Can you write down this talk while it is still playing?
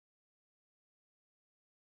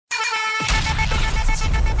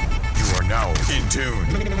tune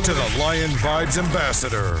to the Lion Vibes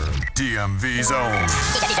Ambassador, DMV's own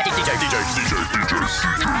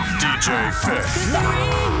DJ Fif.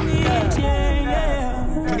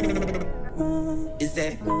 Is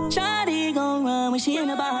that Shawty gon' run when she in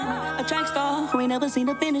the bar. A track star who ain't never seen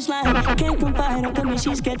the finish line. Can't confide, don't come in,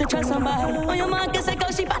 she's scared to trust somebody. On your mark, guess I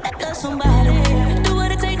go, she bout to trust somebody. Do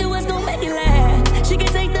what it take, do what's gon' make it last. She can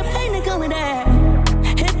take the pain that come with that.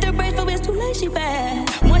 Hit the brakes, but it's too late, she bad.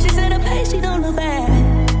 Once she set a pace, she don't look back.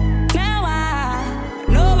 Now I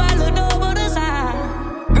know I looked over the side.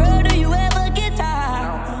 Girl, do you ever get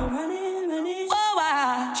tired?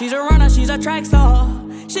 Whoa, she's a runner, she's a track star.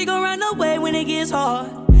 She gon' run away when it gets hard.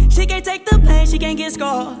 She can't take the pain, she can't get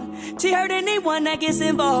scarred. She hurt anyone that gets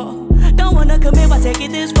involved. Don't wanna commit, why take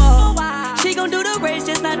it this far? She gon' do the race,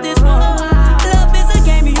 just not this one. Love is a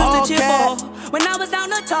game you used to cheer for. When I was down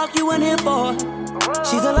to talk, you weren't here for.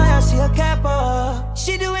 She's a liar, she a capper.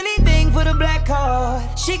 She do anything for the black card.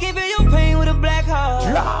 She can feel your pain with a black heart.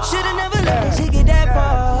 Should've never let me she get that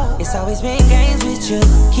far. It's always been games with you,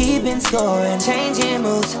 keeping score and changing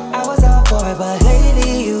moves. I was all for it, but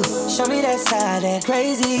lately you show me that side, that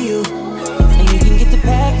crazy you. And you can get the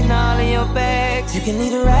pack and all in your bags. You can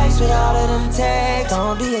leave the racks with all of them tags.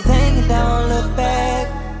 Don't be a thing and don't look back.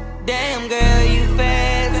 Damn girl, you fast.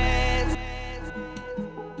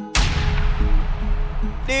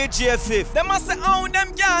 DJ Fif, them must say own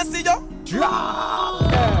them can't see you.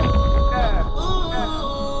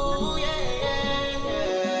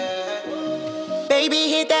 Baby,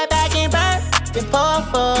 hit that back and burn, then pour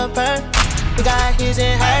for a perk. We got his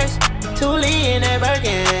and hers, Thule in that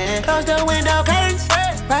Birkin. Close the window curtains,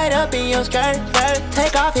 right up in your skirt.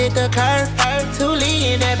 Take off, hit the curve, Thule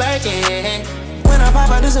in that Birkin. When I pop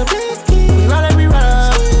out, there's a blicky. We roll up,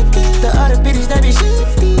 the other bitches that be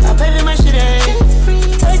shifty. I pay for my shit,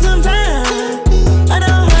 take some time. I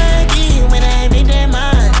don't like you when I make that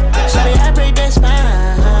mind. Sorry, I break that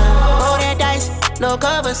spine. Roll that dice, no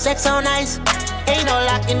cover, sex on ice. Ain't no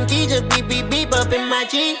locking key, just beep, beep, beep up in my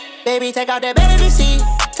G. Baby, take out that baby seat.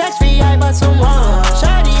 Tax free, I bought some one.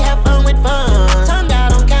 Shawty, have fun with fun. Tongue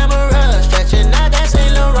out on camera, stretching out that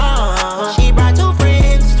Saint Laurent. She brought two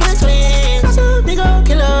friends, twins. Nigga,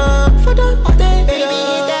 killer, for the day. Baby,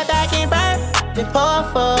 hit that back and burn, then pour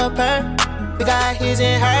for a perk. We got his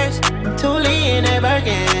and hers, Thule in that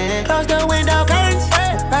Birkin. Close the window curtains,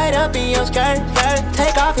 right up in your skirt.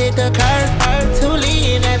 Take off, hit the curve, Thule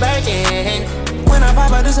in that Birkin. When I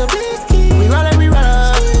pop out, there's a blicky. We roll up,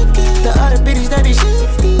 the other bitches that be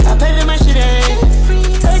shifty. I pay for my shit,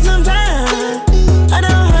 take some time. I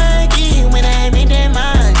don't like you when I make that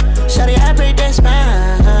mind. Shawty, I break that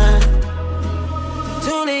spine.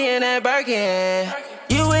 Thule in that Birkin.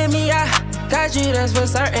 You with me, I got you, that's for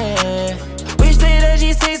certain.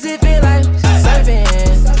 G6, it feel like surfing.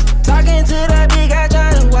 Talking to that big guy,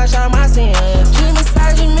 trying to wash out my sins. She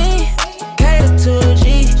massaging me, cater to a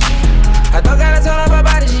G. I don't gotta turn up her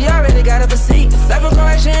body, she already got a physique. Left from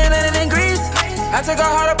Croatia and landed in Greece. I took her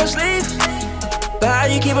heart up her sleeve. But how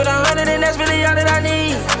you keep it 100, and that's really all that I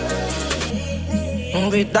need.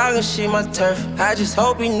 Big dog and she my turf. I just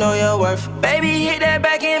hope you know your worth. Baby, hit that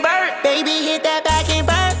back and burn. Baby, hit that back and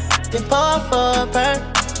burn. Then pour for a perk.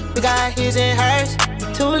 We got his and hers,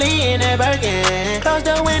 Thule in that Birkin. Close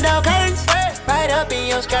the window curtains, right up in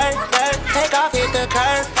your skirt. Take off, hit the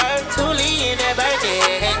curve, Thule in that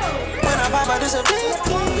Birkin. When I pop out, there's a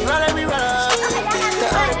blicky. We roll up,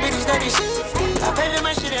 the other bitches that be shifty. I pay for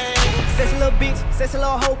my shit, Sexy little bitch, sexy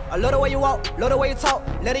little hoe. I love the way you walk, love the way you talk.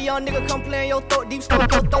 Let a young nigga come play in your throat, deep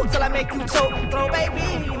stroke your throat till I make you choke. Throw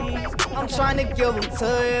babies, I'm trying to give them to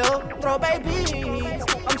you. Throw babies,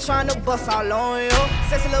 I'm trying to bust all on you.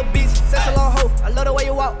 Sexy little bitch, sexy little hoe. I love the way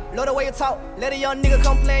you walk, love the way you talk. Let a young nigga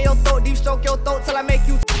come play in your throat, deep stroke your throat till I make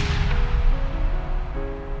you.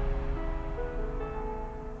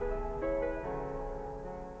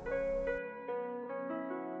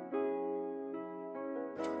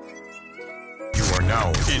 You are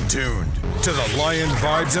now in tuned to the Lion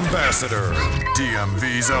Vibes Ambassador,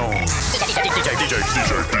 DMV's own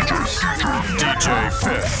DJ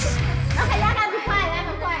Fif. Okay, y'all gotta be quiet.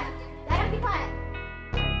 Y'all gotta be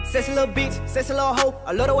quiet. Sexy little bitch, sexy little hoe.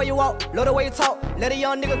 I love the way you walk, love the way you talk. Let a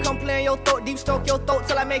young nigga come play in your throat, deep stroke your throat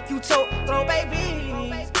till I make you choke. Throw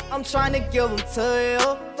babies, I'm trying to give them to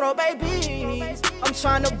you. Throw babies, I'm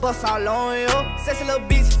trying to bust all on you. Sexy little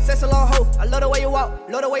bitch, sexy little hoe. I love the way you walk,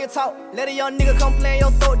 love the way you talk. Let a young nigga come play in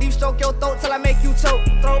your throat, deep stroke your throat till I make you choke.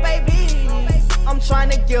 Throw babies, I'm trying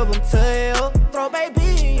to give them to you. Throw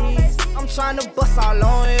babies, I'm trying to bust all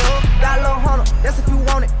on you. Got a little 100, that's if you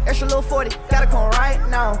want it. Extra little 40, gotta come right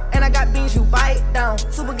now. And I got beans, you bite down.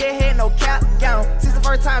 Super good head, no cap gown. Since the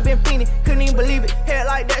first time been fiending, couldn't even believe it.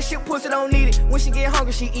 pussy don't need it. When she get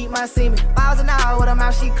hungry, she eat my semen. Miles an hour with her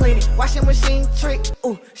mouth, she clean it. Washing machine trick,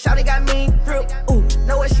 ooh. Shawty got mean grip, ooh.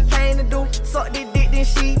 Know what she came to do. Suck this dick, then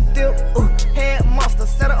she dip, ooh. Head monster,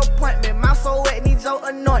 set an appointment. Mouth so wet, need your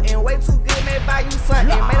anointing. Way too good, may buy you something.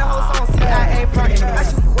 Made a whole song, CIA frontin'. I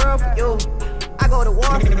shoot the world for you. I go to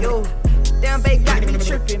war for you. Damn, babe got me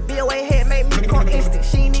trippin'. BOA head make me come instant.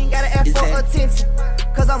 She ain't even gotta ask for attention.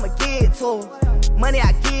 Cause I'ma give it to her. Money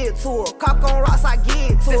I give to her. Cock on rocks I give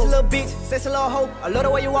to her. Sexy little bitch, sexy little hoe. I love the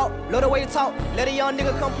way you walk, love the way you talk. Let a young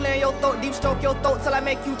nigga come play in your throat. Deep stroke your throat till I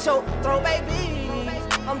make you choke. Throw baby,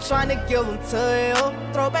 I'm tryna give them to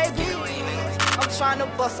you. Throw baby, I'm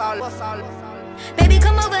tryna bust all. Baby,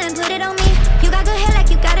 come over and put it on me. You got good hair like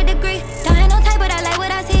you got a degree. Don't have no type, but I like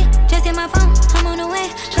what I see. Just in my phone, I'm on the way.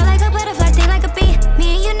 Feel like a butterfly, sting like a bee.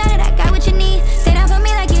 Me and you know that I got what you need. Stay down for me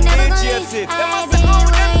like you never gon' leave. I've been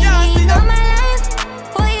waiting all my life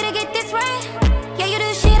for you to get this right. Yeah, you do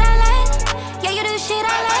shit I like. Yeah, you do shit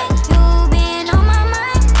I like. You been on my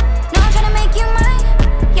mind. No, I'm tryna make you mine.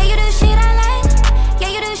 Yeah, you do shit I like. Yeah,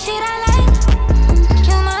 you do shit I like.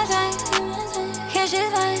 You my type. Yeah, shit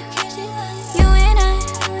fine. You and I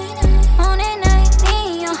on that night,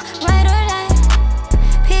 neon, ride or die.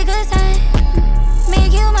 Pick a side,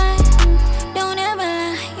 make you mine. Don't ever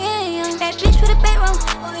lie, yeah. That bitch with a bankroll,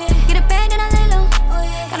 get a bag then I lay low.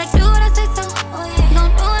 Gotta do what I say so, you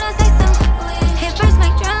gon' do what I say so. Hit first,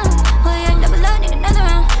 make drown. Oh yeah, double up, need another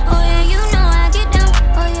round. Oh yeah, you know I get down.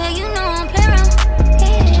 Oh yeah, you know I don't play around.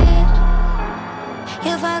 Yeah.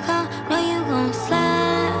 If I call, know you gon'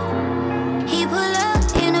 slide. He pull up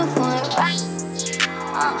in a foreign ride.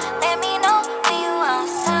 Let me know when you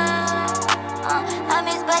outside. I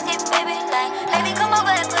miss busted, baby, like. Baby, come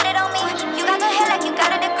over and put it on me. You got good hair like you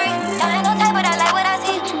got a degree. Don't have no type, but I like what I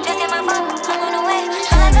see. Just in my phone, I'm on the way.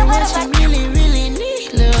 I like a butterfly. What you really, really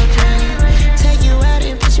need, little babe. Take you out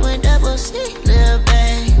and put you in double C, little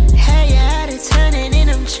babe. Had you out and turning in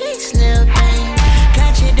them tricks, little babe.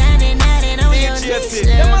 Got you down and out and on your knees,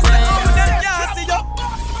 little babe.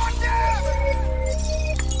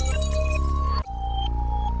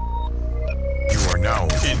 Now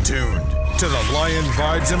in tuned to the Lion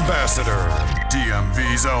Vibes Ambassador,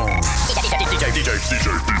 DMV's own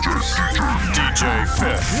DJ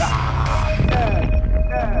Fif.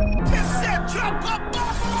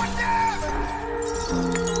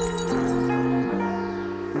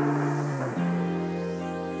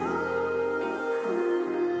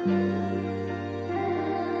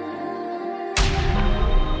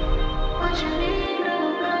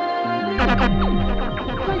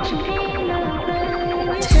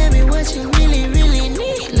 Tell me what you really, really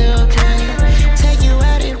need, little babe. Take you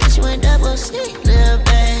out and put you in double C, little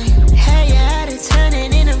babe. Had you out and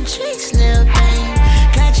turning in them tricks, little babe.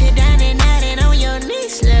 Got you down and out and on your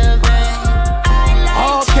knees, little babe. I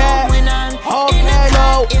like to when I'm in the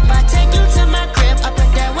cut. If I take you to my crib, I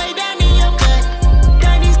put that way down in your gut.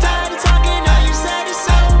 Done started talking, all you said is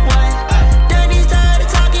so what? Done started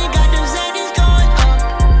talking, got them Zeddies going up.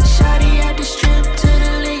 Shawty at the strip to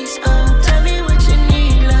the lease, oh. Tell me what you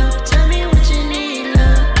need, love. Tell me what you need,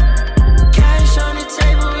 love. Cash on the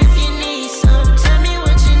table if you need some. Tell me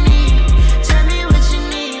what you need. Tell me what you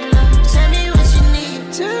need, love. Tell me what you need.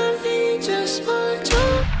 Tell me just what you.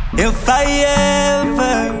 If I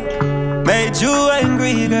ever made you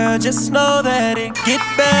angry, girl, just know that it get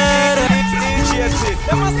better.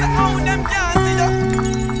 They must have owned them, can't see you.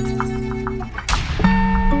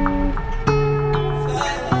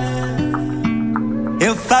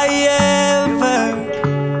 If I ever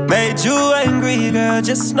made you angry, girl,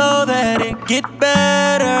 just know that it get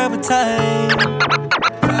better with time.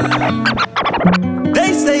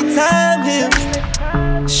 They say time heals.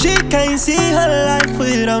 She can't see her life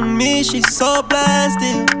without me, she's so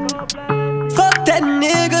blasted. Fuck that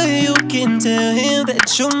nigga, you can tell him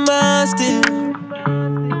that you're mine still.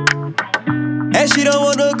 And she don't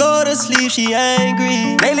wanna go to sleep, she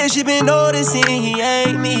angry. Lately she been noticing he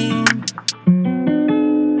ain't me.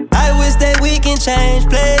 I wish that we can change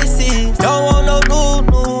places. Don't want no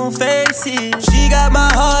new faces. She got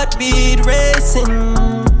my heartbeat racing.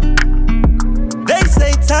 They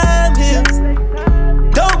say time heals.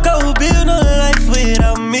 Don't go build no life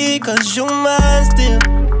without me, cause you mine still.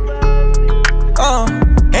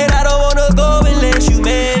 And I don't wanna go unless you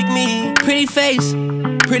make me. Pretty face,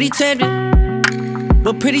 pretty tempting,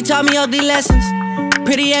 but pretty taught me ugly lessons.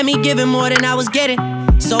 Pretty had me giving more than I was getting.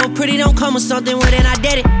 So if pretty don't come with something, well then I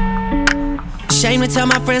did it. Shame to tell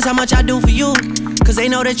my friends how much I do for you, cause they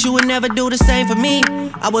know that you would never do the same for me.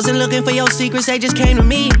 I wasn't looking for your secrets, they just came to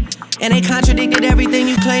me. And they contradicted everything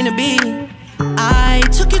you claim to be. I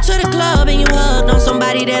took you to the club and you hugged on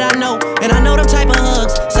somebody that I know. And I know them type of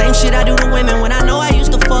hugs. Same shit I do to women when I know I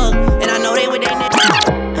used to fuck. And I know they with they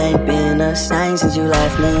Ain't been the same since you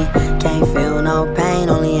left me. Can't feel no pain,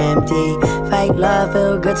 only empty. Fake love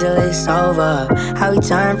feel good till it's over. How we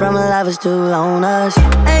turn from lovers to loners.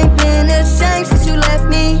 Ain't been the same since you left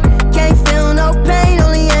me. Can't feel no pain,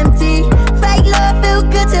 only empty. Fake love feel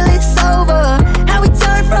good till it's over. How we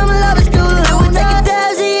turn from lovers to loners. It would take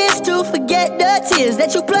 1,000 years to forget the tears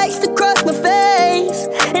that you placed across my face.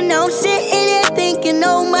 And now I'm sitting here thinking,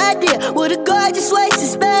 oh my dear, what a gorgeous waste of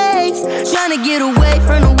space. Trying to get away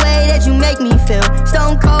from the way that you make me feel.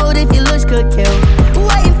 Stone cold if your looks could kill.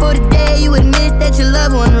 Waiting for the day you admit that your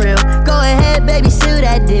love wasn't real. Go ahead, baby, seal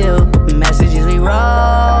that deal. Messages we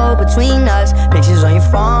wrote between us. Pictures on your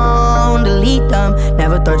phone, delete them.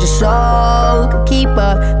 Never thought your soul could keep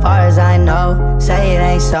up. Far as I know, say it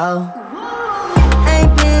ain't so.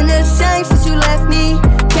 Ain't been the same since you left me.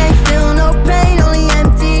 Can't feel no pain, only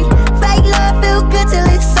empty. Fake love feel good till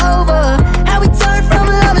it's over. How we turn from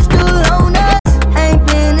lovers to loners. Ain't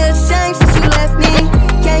been the same since you left me.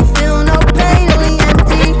 Can't feel no pain, only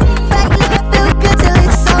empty. Fake love feel good till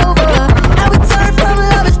it's over. How we turn from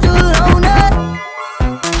lovers to loners.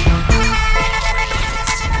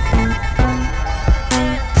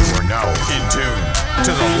 You are now in tune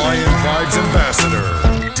to the Lion Vibes Ambassador,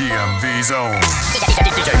 DMV's own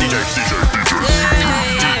DJ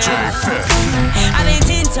Fif. I've been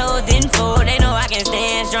 10 toes, then 4, they know I can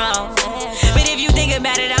stand strong. But if you think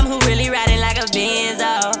about it, I'm who really riding like a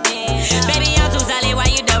Benzo. Baby, I'm too solid, why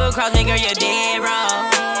you double cross me, girl, you're dead wrong.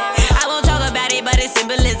 I won't talk about it, but it's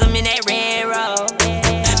symbolism in that red road.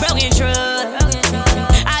 Broken truth,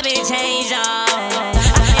 I've been changed on.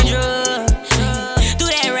 I've been drugged through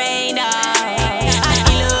that rain, dog. I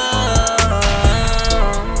need love,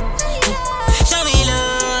 show me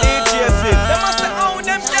love. DJ Fif, they must have owned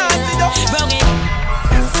them dancing up. Broken.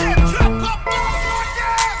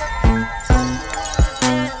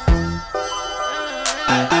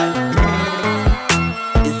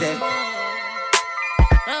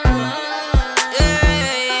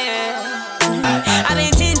 I've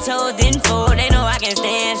been 10 toes, then 4, they know I can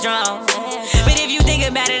stand strong. But if you think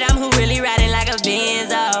about it, I'm who really riding like a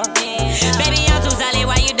Benzo. Baby, I'm too solid,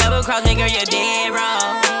 why you double cross me, girl, you're dead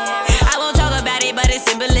wrong. I won't talk about it, but it's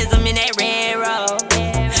symbolism in that red road.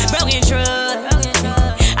 Broken truth,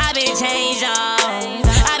 I've been changed on.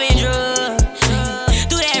 I've been drugged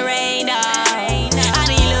through that rain, dog. I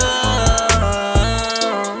need love,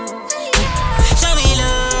 show me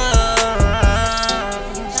love.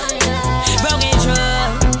 Broken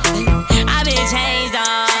trust, I've been changed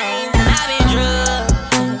on. I've been drugged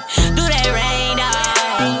through that rain, dog.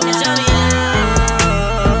 Show me love,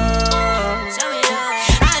 show me love.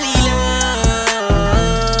 I need love,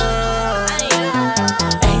 I need love.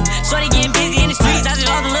 Hey, shorty getting busy in the streets. I just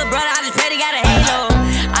lost a little brother, I just pray they got a halo.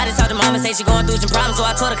 I just talked to mama, say she going through some problems, so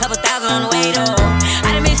I told a couple thousand on the way though.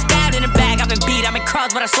 I done been stabbed in the back, I've been beat, I've been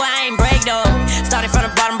crossed, but I swear I ain't break though. Started from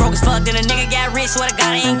the bottom, broke as fuck, then a nigga got rich, swear to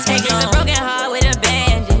God I ain't take long. It's a broken heart with a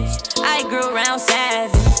bandage. I grew around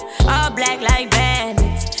savage, all black like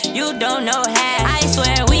bandits. You don't know how, I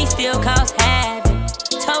swear we still cause havoc.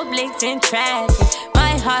 Toe blicks in traffic,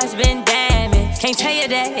 my heart's been damaged. Can't tell you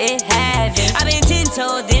that it haven't. I've been 10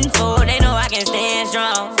 toes, then 4, they know I can stand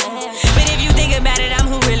strong. But if you think about it, I'm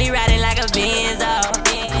who really riding like a Benzo.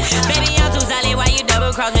 Baby, I'm too solid, why you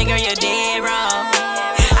double cross me, girl, you're dead wrong.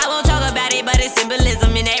 I won't talk about it, but it's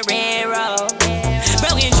symbolism in that red road.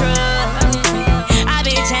 Broken trust, I've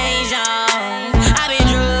been changed on. I've been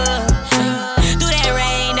drugged through that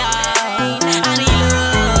rain, dog. I need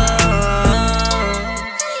love,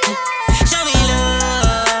 show me love.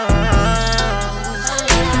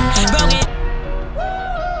 Broken.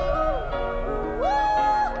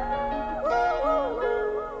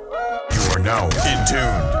 You are now in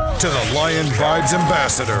tune to the Lion Vibes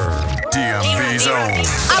Ambassador, DMV's own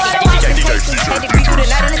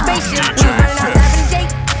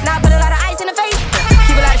Now I put a lot of ice in the face.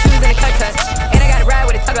 Keep a lot of shoes in the cut. And I got a ride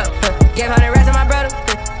with a tug up. Gave 100 rest on my brother.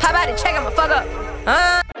 How about it? Check, I'ma fuck up.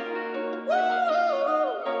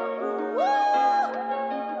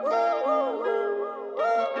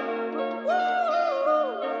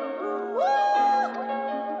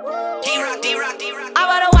 I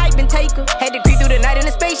bought a wipe and take her. Had to creep through the night in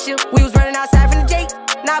a spaceship. We was running outside from the Jake.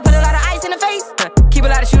 Now I put a lot of ice in the face. Keep a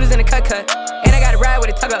lot of shooters in the cut. And I got a ride with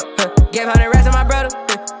a tug up. Gave 100 rest on my brother.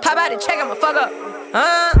 Pop out the check, I'ma fuck up.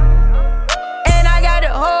 And I got the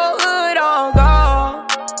whole hood on gold.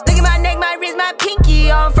 Look at my neck, my wrist, my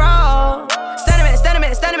pinky on froze.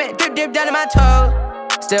 Stunning man, drip down to my toes.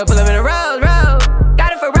 Still pull up in the road.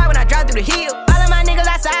 Got it for a ride when I drive through the hill.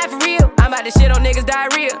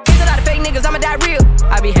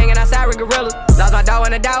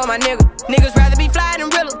 wanna die with my nigga. Niggas rather be fly than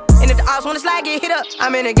realer. And if the ops wanna slide, get hit up.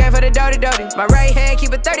 I'm in the game for the dirty. My right hand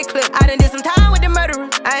keep a 30 clip. I done did some time with the murderer.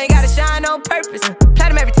 I ain't gotta shine on purpose.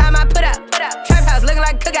 Platinum every time I put out. Trap house looking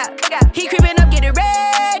like cookout. He creeping up, get a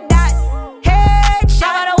red dot. Headshot.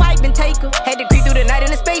 I got a wipe and take her. Had to creep through the night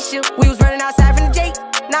in a spaceship. We was running outside from the Jake.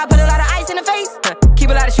 Now I put a lot of ice in the face.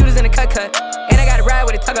 Keep a lot of shooters in the cut. And I gotta ride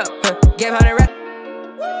with a tug up. Gave 100 rap.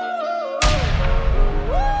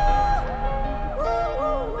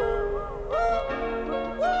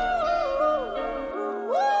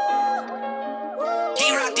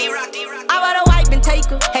 I bought a wipe and take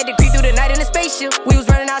her. Had to creep through the night in a spaceship. We was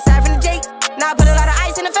running outside from the Jake. Now I put a lot of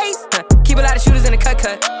ice in the face. Keep a lot of shooters in the cut.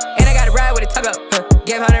 And I gotta ride with a tug up.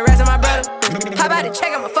 Gave 100 rats to my brother. How about to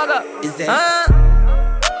check, I'ma fuck up.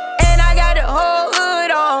 And I got the whole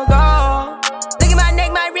hood on gold. Look at my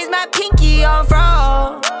neck, my wrist, my pinky on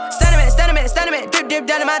froze. Stunning, drip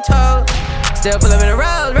down to my toes. Still pull up in the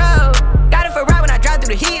road. Got it for ride when I drive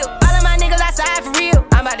through the hill. All of my niggas outside for real.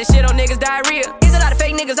 I'm about to shit on niggas diarrhea. There's a lot of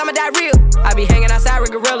fake niggas, I'ma die real. I be hanging outside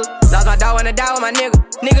with gorillas. Lost my dog, wanna die with my nigga.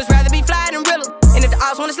 Niggas rather be fly than realer. And if the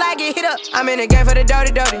ops wanna slide, get hit up. I'm in the game for the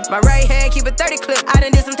dirty. My right hand keep a 30 clip. I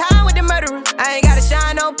done did some time with the murderer. I ain't gotta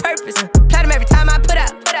shine on purpose. Platinum every time I put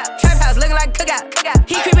out. Trap house looking like cookout.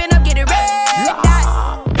 He creeping up, get a red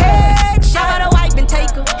dot. Headshot. I got a wipe and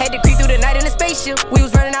take her. Had to creep through the night in a spaceship. We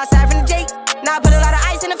was running outside from the Jake. Now I put a lot of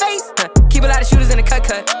ice in the face. Keep a lot of shooters in the cut.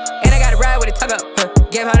 And I gotta ride with a tug up.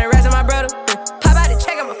 Gave 100 rats to my brother. Pop out the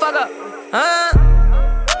check, I'ma fuck up.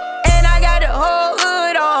 And I got the whole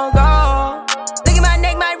hood on gold. Look at my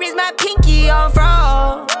neck, my wrist, my pinky on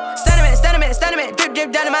froze. Stunning,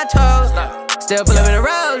 drip down to my toes. Still pull up in the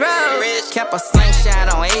road. Kept a slingshot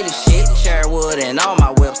on 80 shit. Sherwood and all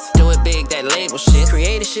my whips. Do it big, that label shit.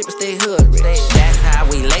 Creative shit, but stay hood rich. That's how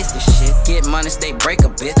we lace this shit. Get money, stay break a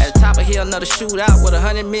bitch. At the top of hill, another shootout with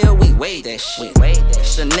 100 mil. We weigh that shit.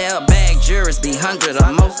 Chanel bag jurors be 100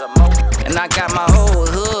 or more. And I got my whole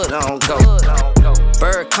hood on go.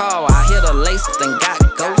 Bird call, I hear the laces and got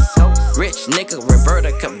ghosts. Rich nigga,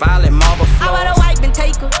 Roberta Cavalli, marble floors. I bought a wipe and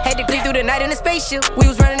take her. Had to creep through the night in a spaceship. We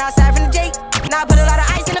was running outside from the Jake. Now I put a lot of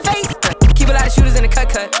ice in the face. Keep a lot of shooters in the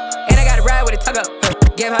cut. And I gotta ride with a tug up.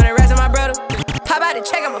 Gave 100 rats to my brother. Pop out the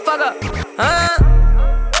check, I'ma fuck up.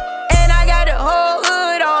 And I got the whole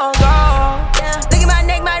hood on gold. Look at my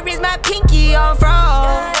neck, my wrist, my pinky on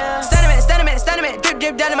froze. Stunning,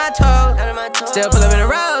 drip down to my toes. Still pull up in the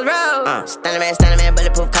road. Stunning man,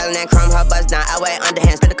 bulletproof, calling that chrome, hot bust down. I weigh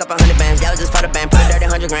underhand, spend a couple $100 bands. That was just for the band, put a dirty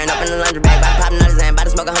 100 grand up in the laundry bag. About to pop another Zan, about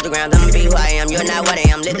to smoke 100 grams. I'ma be who I am, you're not what I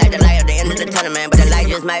am. Lit like the light at the end of the tunnel, man. But the light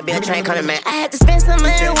just might be a train coming, man. I had to spend some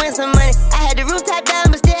money to win some money. I had the rooftop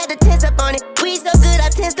down, but still had the tents up on it. Weed so good, I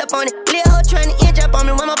tensed up on it. Lil' hoe trying to inch up on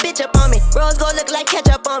me, one more bitch up on me. Rose gold look like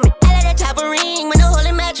ketchup on me. I let that chopper ring with no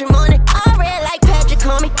holy matrimony. All red like Patrick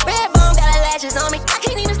on me. Red bone got her lashes on me. I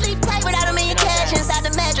can't even sleep tight without a million cash inside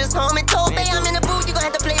the mattress home. And told me I'm in the booth, you gon'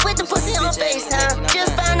 have to play with the pussy on FaceTime.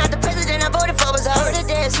 Just found out the president I voted for was already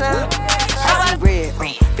dead, son. Red,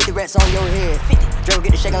 50 rats on your head. Draco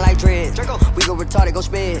get the shaking like dread. We go retarded, go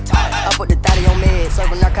sped. I put the thotty on meds.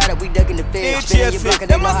 Serving narcotic, we ducking the feds. Spinning your block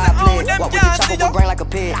and they know how I play. Walk with the chopper, with brain like a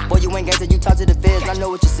pig. Boy, you ain't gangster, you talk to the feds. I know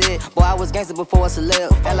what you said. Boy, I was gangster before a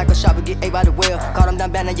celeb. Felt like a shopper, get ate by the well. Caught him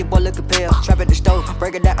down bad, now your boy look a pale. Trap at the stove,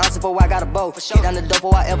 break it down ounce before I got a bow. Get down the door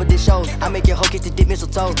before I ever did shows. I make your hoe kiss the dip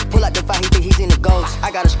mistletoe. Pull out the fire, he think he's in the ghost.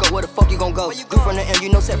 I got a scope, where the fuck you gon' go? You from the M, you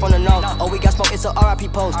know set from the nose. Oh, we got smoke, it's a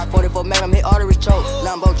RIP pose. 44 Magnum, hit arteries choke.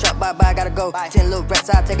 Lambo trap, bye, gotta go. 10 little rats,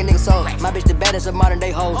 I take a nigga soul. My bitch the baddest of modern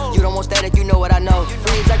day hoes. You don't want static, you know what I know.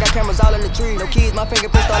 Freeze, I got cameras all in the trees. No keys, my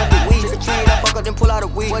fingerprints started with weed. To the tree, I fuck up, then pull out a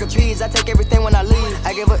weed. Where the peas, I take everything when I leave.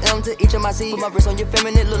 I give a M to each of my C's. Put my wrist on your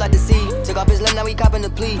feminine, look like the sea. Took off his limb, now we copping the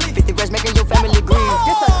plea. 50 rest making your family grieve.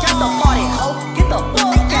 This a just a party, ho. Get the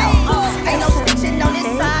fuck out. Ain't no snitching on this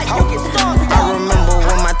side, you get stalked. I remember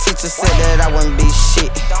when my teacher said that I wouldn't be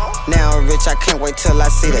shit. Now I'm rich, I can't wait till I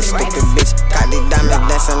see that stupid bitch. Got these diamonds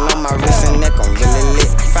dancing on my wrist and neck, I'm really lit.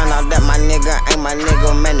 Found out that my nigga ain't my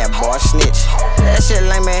nigga, man, that boy snitch. That shit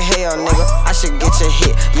lame as hell, nigga, I should get your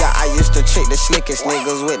hit. Yeah, I used to trick the slickest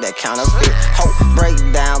niggas with that counterfeit. Hope break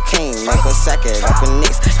down king, make a sack it up in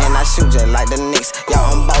Knicks. And I shoot just like the Knicks, yeah,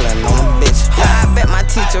 I'm ballin' on a bitch. Yeah, I bet my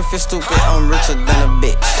teacher feel stupid, I'm richer than a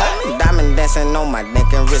bitch. Diamond dancing on my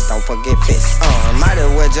neck and wrist, don't forget fist. Might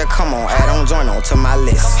as well just come on, add on, join on to my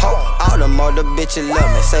list. All the mother bitches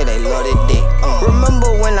love me, say they love it dick.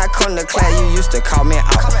 Remember when I come to class, you used to call me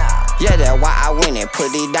out. Yeah, that's why I went and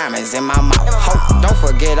put these diamonds in my mouth. Ho, don't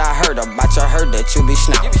forget I heard about you, heard that you be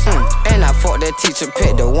snout. And I fought that teacher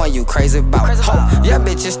pet, the one you crazy about. Ho, yeah,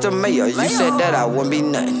 bitch, it's the mayor. You said that I wouldn't be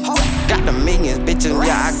nothing. Got the millions, bitches,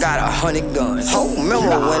 yeah, I got 100 guns. Ho,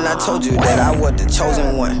 remember when I told you that I was the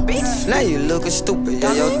chosen one? Now you looking stupid,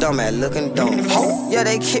 yeah, your dumb ass looking dumb. Ho, yeah,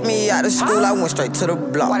 they kicked me out of school, I went straight to the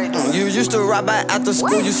block. You used to ride by after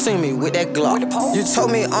school, you seen me with that Glock. You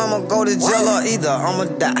told me I'ma go to jail or either I'ma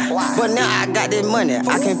die. But now I got that money,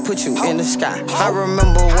 I can put you in the sky. I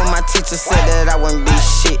remember when my teacher said that I wouldn't be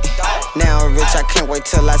shit. Now I'm rich, I can't wait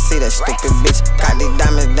till I see that stupid bitch. Got these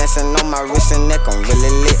diamonds dancing on my wrist and neck, I'm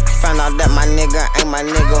really lit. Found out that my nigga ain't my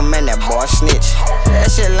nigga, man, that boy snitch.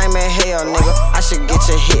 That shit lame as hell, nigga, I should get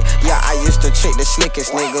your hit. Yeah, I used to trick the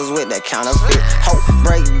slickest niggas with that counterfeit. Ho,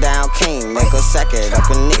 break down king, nigga, sack it up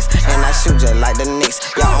in Knicks. And I shoot just like the Knicks,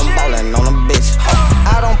 yeah, I'm ballin' on a bitch. Ho.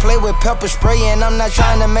 I don't play with pepper spray and I'm not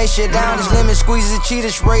trying to make shit down. This lemon squeeze is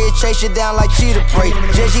cheetah spray, it chase you down like cheetah prey.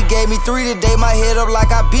 Judge, gave me 3 today, my head up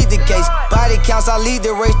like I beat the case. Body counts, I lead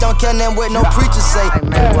the race, don't care nothing what no preacher say. Like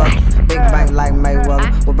Mayweather, big bank like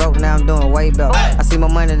Mayweather. We're broke now, I'm doing way better. I see more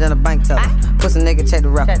money than a bank teller. Pussy nigga, check the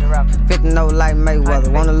record. 50 no like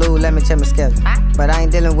Mayweather. Wanna lose, let me check my schedule. But I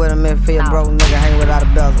ain't dealing with a midfield broke nigga, hang without a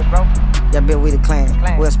bezel. Yeah, bitch, we the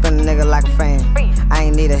clan. We'll spin a nigga like a fan. I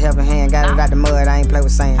ain't need a helping hand, got it out the mud, I ain't play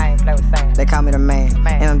with sand. They call me the man,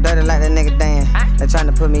 and I'm dirty like that nigga Dan. They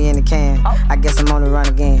tryna put me in the can. I guess I'm on the run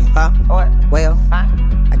again. Huh? Well,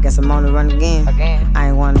 I guess I'm on the run again. I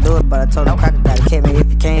ain't wanna do it, but I told them cracker gotta catch me if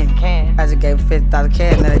you can. I just gave 50,000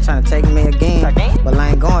 cash, now they tryna take me again. But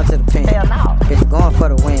I ain't going to the pen. Bitch, going for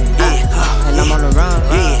the win. And I'm on the run.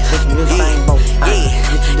 Bitch, you the same boat. Bitch,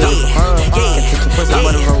 you do it for her. Bitch, you pussy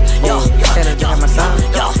with a rope. Tell her to have my son.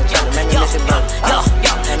 Tell her make me miss it, bro.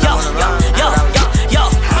 And I'm on the run.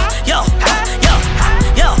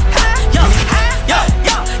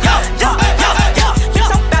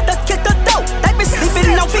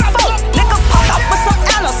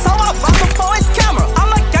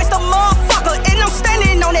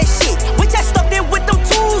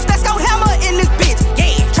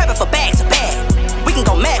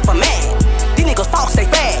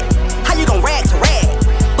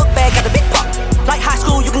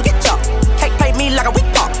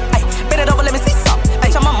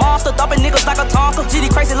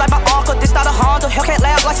 Crazy like my uncle, this not a Honda. Hellcat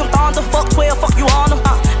laugh like some thunder. Fuck 12, fuck you on them.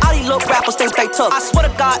 All these little rappers think they tough. I swear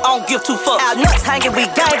to God, I don't give 2 fucks. Our nuts hanging, we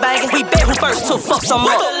gang banging. We bet who first to fuck some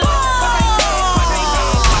up.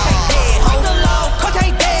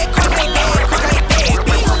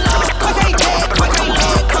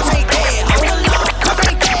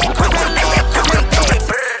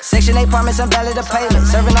 Section 8 apartments, I'm valid the payment.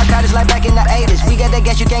 Serving narcotics like back in the 80s. We got that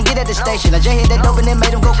gas you can't get at the station. I just hit that dope and it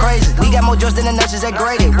made them go crazy. We got more drugs than the nurses that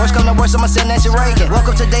graded. Worst come to worst, I'ma send Nancy Reagan.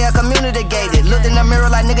 Woke up today, a community gated. Looked in the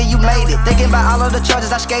mirror like, nigga, you made it. Thinking about all of the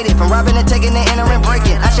charges I skated. From robbing and taking and entering,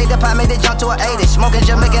 breaking. I shake the pot, made it jump to an 80. Smoking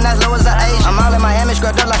Jamaican as low as an Asian. I'm all in Miami,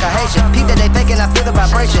 scrubbed up like a Haitian. Peep that they faking, I feel the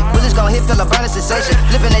vibration. Bullets gon' hit, feel a burning sensation.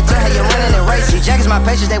 Flipping they turn, hey, you're winning and racing. Jackets my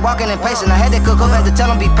patience, they walking and pacing. I had to cook up, had to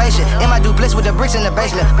tell them be patient. In my duplex with the bricks in the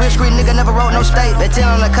basement. Real street nigga never wrote no state. They tell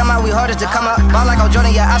them to come out, we hardest to come out. Ball like on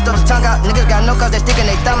Jordan, yeah, I stuck the tongue out. Niggas got no cause, they sticking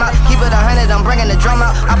they thumb out. Keep it 100, I'm bringing the drum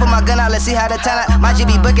out. I put my gun out, let's see how the talent. My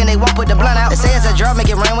GB booking, they won't put the blunt out. They say it's a drop, make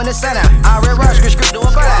it rain when the sun out. I real rush, script, do a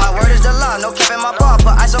burn. My word is the law, no keeping my ball.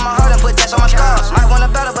 Put ice on my heart and put tats on my scars. Might want a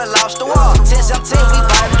battle, but lost the wall. 10-17, we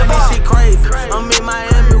vibe the ball. Shit crazy, I'm in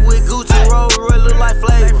Miami with Gucci roll, look like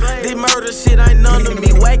flavor. This murder shit ain't none of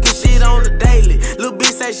me, whacking shit on the daily. Lil'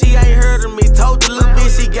 bitch say she ain't heard of me, told the lil'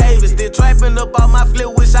 bitch she gave it. Still trapping up all my flip,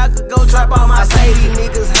 wish I could go trap on my I say these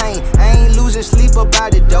niggas hang, I ain't losing sleep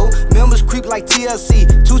about it though. Members creep like TLC,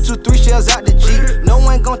 223 shells out the Jeep. No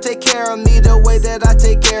one gon' take care of me the way that I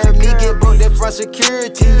take care of me. Get booked in front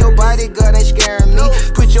security, your bodyguard ain't scaring me.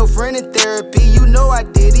 Put your friend in therapy, you know I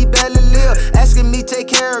did, he barely live. Asking me take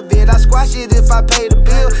care of it, I squash it if I pay the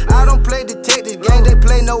bill. I don't play detective game, they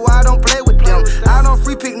play, no I don't play with them. I don't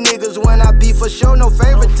free pick niggas when I be for sure, no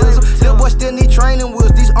favoritism. Lil' boy still need training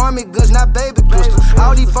wheels, these army guns, not baby pistols.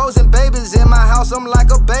 All these foes and babies in my house, I'm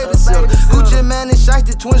like a babysitter. Gucci man and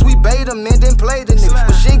Shiesty twins, we bait them and then play the nigga.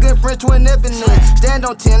 Machine gun French twin F and then stand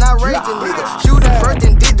on 10, I rate the nigga. Shoot it first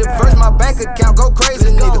and did the verse, my bank account go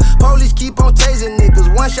crazy nigga. Police keep on tasing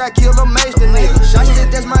niggas, one shot kill a mace the nigga.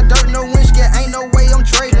 Shiesty, that's my dirt, no windscreen, ain't no way I'm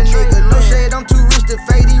trading nigga. No shade, I'm too rich to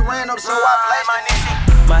fade, he ran up so I play my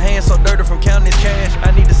nigga. My hands so dirty from counting this cash,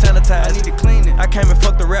 I need to sanitize. I need to clean it. I came and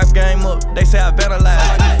fucked the rap game up, they say I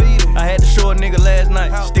vandalized. I had to show a nigga last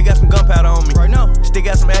night. Still got some gunpowder on me. Right now. Still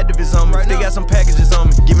got some activists on me. Right Still got some packages on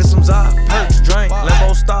me. Give me some Zod, perks, drink,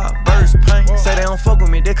 Lambo Star, burst, paint. Say they don't fuck with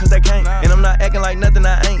me, that cause they can't. And I'm not acting like nothing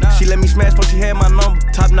I ain't. She let me smash before she had my number.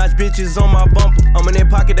 Top notch bitches on my bumper. I'm in their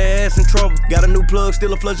pocket, their ass in trouble. Got a new plug,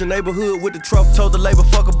 still a flush your neighborhood with the truck. Told the labor,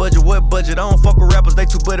 fuck a budget, what budget? I don't fuck with rappers, they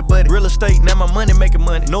too buddy. Real estate, now my money making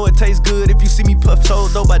money. Know it tastes good if you see me puff.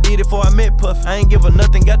 Sold dope, I did it before I met Puff. I ain't give her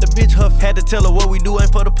nothing, got the bitch huff. Had to tell her what we do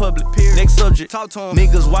ain't for the public. Period. Next subject. Talk to him.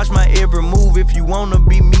 Niggas watch my every move. If you wanna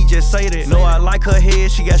be me, just say that. Know I like her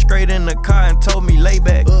head, she got straight in the car and told me lay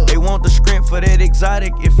back. They want the script for that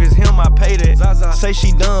exotic. If it's him, I pay that. Zaza. Say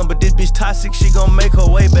she done, but this bitch toxic, she gon' make her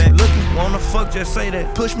way back. Lookin', wanna fuck, just say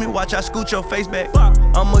that. Push me, watch I scoot your face back.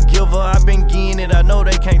 I'm a giver, I been getting it, I know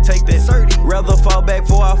they can't take that. Rather fall back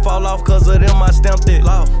before I fall off, cause of them I stamped it.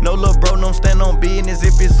 No little bro, don't stand on business.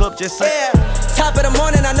 If it's up, just say yeah. Top of the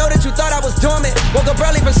morning, I know that you thought I was dormant. Woke up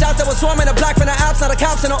early from shots that was swarming. A block from the ops, now the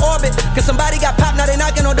cops in the orbit. Cause somebody got popped, now they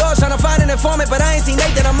knocking on doors trying to find an informant. But I ain't seen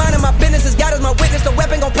Nathan, I'm minding my business. As God is my witness, the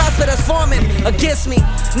weapon gon' prosper that's forming against me.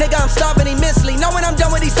 Nigga, I'm starving immensely. Know when I'm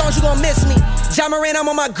done with these songs, you gon' miss me. John Moran, I'm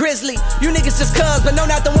on my grizzly. You niggas just cuz, but no,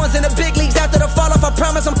 not the ones in the big leagues. After the fall off, I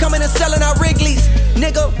promise I'm coming and selling out Wrigley's.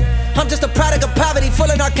 Nigga, I'm just a product of poverty, full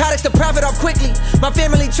of narcotics to profit off quickly. My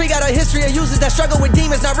family tree got a history of users that struggle with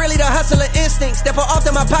demons, not really the hustler instincts. Therefore,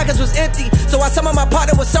 often my pockets was empty. So while some of my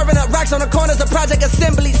partner was serving up rocks on the corners of project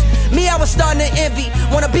assemblies, me, I was starting to envy.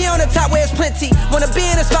 Wanna be on the top where it's plenty. Wanna be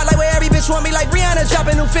in the spotlight where every bitch want me like Rihanna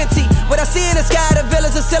dropping new Fenty. What I see in the sky, the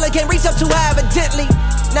villas of Scylla can't reach up too high evidently.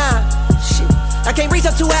 Nah, shit. I can't reach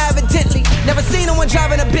up too high evidently. Never seen no one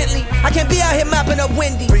driving a Bentley. I can't be out here mopping up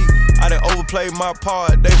Wendy. I done overplayed my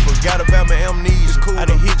part, they forgot about my amnesia. Cool, I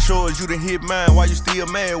done hit yours, you done hit mine. Why you still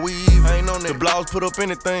mad? We even. I ain't on that. The blogs put up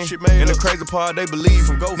anything. Shit made and up. The crazy part, they believe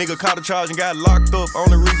from go. Nigga caught a charge and got locked up.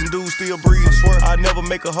 Only reason dudes still breathe. I swear, I never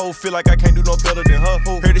make a hoe feel like I can't do no better than her.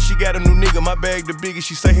 Heard that she got a new nigga, my bag the biggest.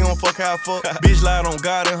 She say he don't fuck how I fuck. Bitch lied on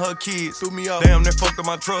God and her kids. Threw me off. Damn, that fucked up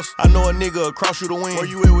my trust. I know a nigga across you to win. Where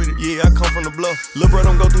you at with it? Yeah, I come from the bluff. Lil' bro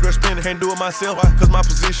don't go through that spending. Can't do it myself. Why? Cause my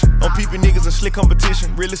position. I'm peeping niggas in slick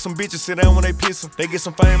competition. Really some bitches sit down when they piss. They get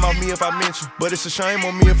some fame off me if I mention, but it's a shame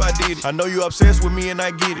on me if I did it. I know you obsessed with me and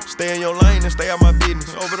I get it. Stay in your lane and stay out my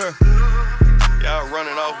business. Over there. Y'all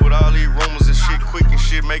running off with all these rumors and shit, quick and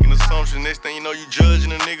shit, making assumptions. Next thing you know, you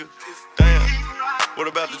judging a nigga. Damn. What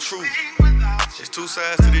about the truth? There's two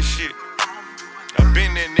sides to this shit. I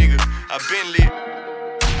been that nigga. I been lit.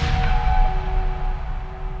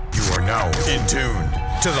 You are now in tune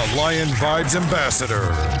to the Lion Vibes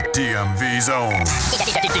Ambassador, DMV's own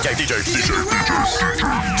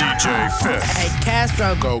DJ Fif. Hey,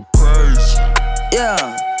 Castro, go crazy. Yeah,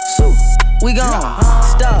 we gone.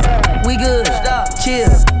 Stop, we good.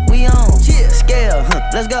 Chill, we on. Scale,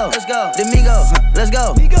 let's go. Domingo, let's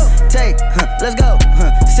go. Take, let's go.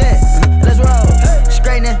 Set, let's roll.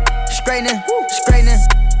 Straightening.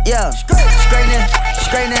 Yeah, straightening.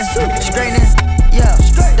 Yeah,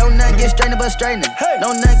 don't nothing get straightening but straightening.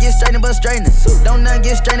 Don't nothing get straightening but straightening. Don't nothing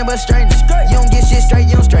get straightening but straightening. You don't get shit straight,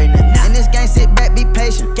 you don't straighten it. In this game, sit back, be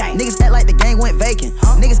patient. Niggas act like the game went vacant.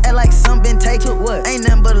 Niggas act like some been taken. Ain't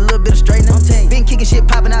nothing but a little bit of straightening. Been kicking shit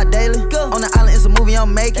popping out daily. On the island, it's a movie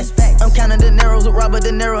I'm making. I'm counting the Neros with Robert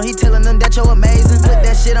De Niro. He telling them that you're amazing. Put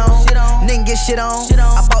that shit on. Nigga get shit on.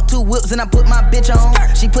 I bought 2 whips and I put my bitch on.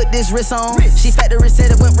 She put this wrist on. She factory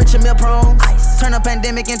said it went rich and meal prone. Turn a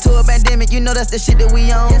pandemic into a pandemic. You know that's the shit that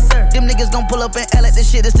we on. Yes, sir. Them niggas gon' pull up and act like this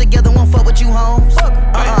shit is together. Won't fuck with you, homes.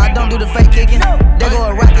 I don't do the fake kicking. There go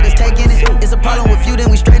a rocket, is taking it. It's a problem with you, then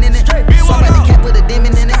we straightening it. Swap out the cap, put a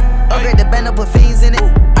demon in it. Upgrade the band up, put fiends in it.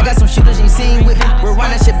 I got some shooters you seen with me. We're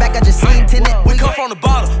running shit back, I just seen tenant. We come from the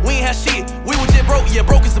bottom, we ain't have shit. We was just broke, yeah,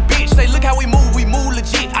 broke as a bitch. Say, look how we move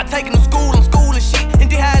legit. I take them to school, I'm schooling shit. And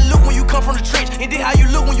this how it look when you come from the trench. And this how you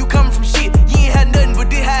look when you coming from shit. You ain't had nothing, but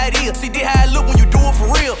this how it is. See, this how it look when you do it for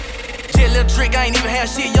real. Jet little trick, I ain't even had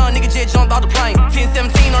shit. Young nigga just jumped off the plane.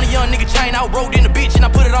 10-17 on a young nigga chain. I was broke in the bitch and I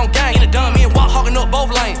put it on gang. In the dumb, me and walk hogging up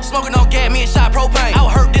both lanes. Smoking on gas, me and shot propane. I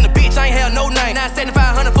was hurt in the bitch, I ain't had no name. Now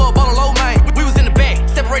 7,500 for a bottle of low main. We was in the back,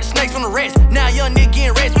 separate the snakes from the rest. Now a young nigga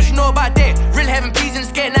getting rest. What you know about that? Really having peas in the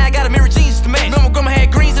scat, now I got a mirror jeans to match. Remember grandma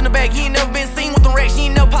had greens in the back. You ain't never been seen with them racks. You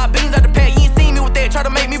ain't never pop beans out the pack. You ain't seen me with that. Try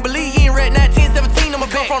to make me believe you ain't read 10-17 on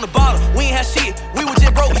my back. From the bottom, we ain't had shit. We was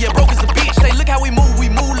just broke, yeah, broke as a bitch. Say, look how we move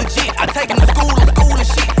legit. I take them to school, I'm schooling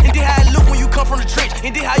shit. And this how it look when you come from the trench.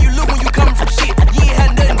 And this how you look when you coming from shit. You ain't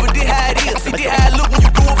had nothing, but this how it is. See, this how it look when you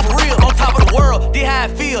do it for real. On top of the world, this how I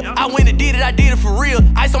feel. I went and did it, I did it for real.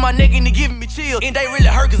 Ice on my neck and they giving me chill. And they really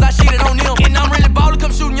hurt cause I shitted on them. And I'm really ballin',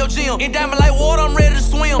 come shooting your gym. And diamond like water, I'm ready to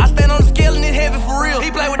swim. I stand on the scale and it's heavy for real. He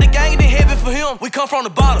play with the gang and then come from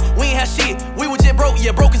the bottom, we ain't had shit. We was just broke,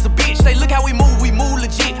 yeah, broke as a bitch. Say, look how we move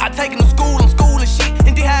legit. I take him to school, I'm schooling shit.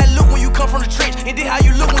 And this how it look when you come from the trench. And this how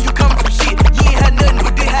you look when you come from shit. You ain't had nothing,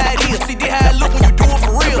 but this how it is. See, this how it look when you do it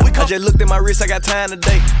for real. I just looked at my wrist, I got time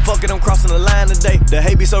today. Fuck it, I'm crossing the line today. The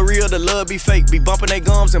hate be so real, the love be fake. Be bumping they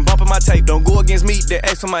gums and bumping my tape. Don't go against me, they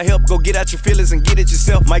ask for my help. Go get out your feelings and get it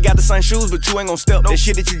yourself. Might got the same shoes, but you ain't gon' step. That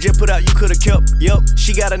shit that you just put out, you could've kept. Yup,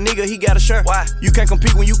 she got a nigga, he got a shirt. Why? You can't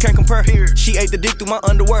compete when you can't compare. She ate the dick through my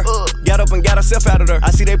underwear. Got up and got herself out of there.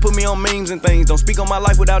 I see they put me on memes and things. Don't speak on my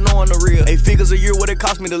life without knowing the real. 8 figures a year, what it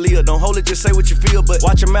cost me to live. Don't hold it, just say what you feel. But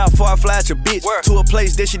watch your mouth before I fly at your bitch. To a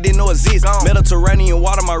place that she didn't know exists. Mediterranean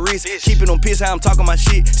water my wrist. Keep it on piss, how I'm talking my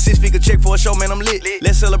shit. 6-figure check for a show, man, I'm lit.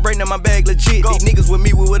 Let's celebrate, now my bag legit. These niggas with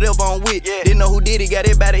me with whatever I'm with. Didn't know who did it, got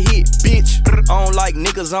everybody hit. Bitch, I don't like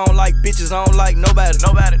niggas, I don't like bitches, I don't like nobody.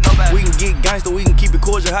 We can get gangster, we can keep it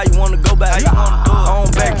cordial, how you wanna go back. I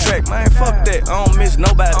don't backtrack, man, fuck that. I don't miss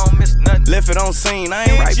nobody. Left it on scene, I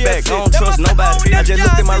ain't right back. I don't trust nobody. I just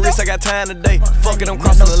looked at my wrist, I got time today. Fuck it, I'm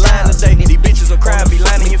crossing the line today. These bitches will cry, be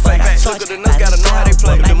lying in your face. Look at the nuts, gotta know how they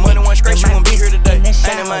play. The money won't scratch, you won't be here today. Ain't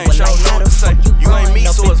it, man, show know what to say. You ain't me,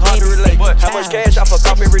 so it's hard to relate. How much cash I fuck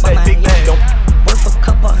off every day? Big bag. Worth a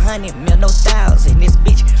couple $100 million, no thousand. This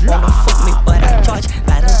bitch wanna fuck me, but I charge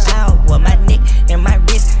by the hour. My neck and my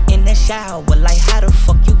wrist in the shower. Like, how the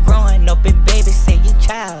fuck you growing up and baby say you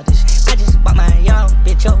childish? I just bought my young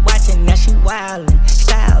bitch a watch and now she wildin',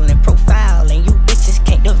 stylin', profiling. You bitches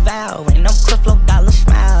can't devour. And I'm Creflo Dollar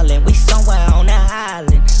smiling. We somewhere on the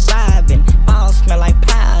island, vibing. All smell like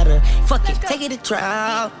powder. Fuck it, take it to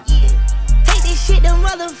trial. Take this shit to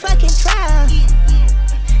motherfucking trial.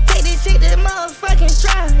 Take this shit to motherfucking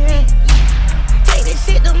trial. Yeah. Take this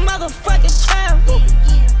shit to motherfucking trial.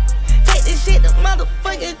 Take this shit to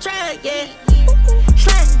motherfucking trial. Yeah.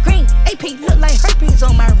 Slime green, AP look like herpes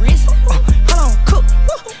on my wrist. Hold on, cook.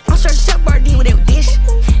 I'm sure Chef Bardine with that dish.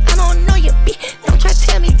 I don't know you, bitch. Don't try to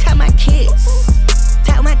tell me, tell my kids.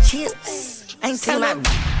 Tell my chips. I ain't telling my.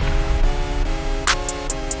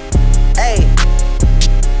 Hey.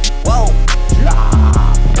 Whoa.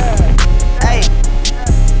 Hey.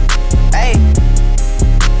 Hey.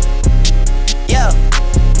 Yeah.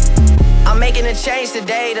 I'm making a change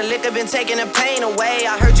today. The liquor been taking the pain away.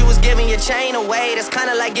 I heard you was giving your chain away. That's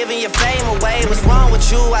kinda like giving your fame away. What's wrong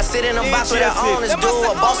with you? I sit in a box where the owners do.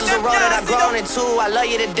 A boss is a road that I've grown into. I love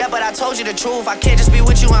you to death, but I told you the truth. I can't just be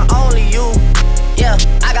with you, I'm only you. Yeah,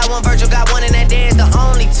 I got one Virgil, got one, and that day is the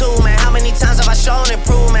only two, man. How many times have I shown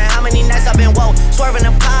improvement? How many nights I've been woke, swerving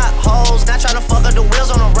the potholes, not trying to fuck up the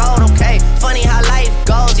wheels on the road, okay? Funny how life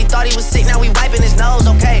goes, he thought he was sick, now we wiping his nose,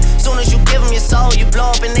 okay? Soon as you give him your soul, you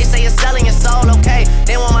blow up and they say you're selling your soul, okay?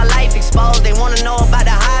 They want my life exposed, they wanna know about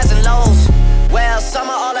the highs and lows. Well,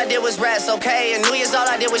 summer all I did was rest, okay? And New Year's all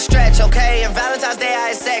I did was stretch, okay? And Valentine's Day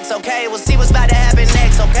I had sex, okay? We'll see what's about to happen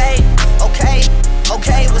next, okay? Okay,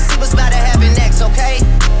 okay, we'll see what's about to happen next, okay?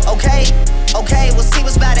 Okay, okay, we'll see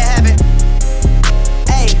what's about to happen.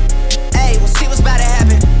 Hey, hey, we'll see what's about to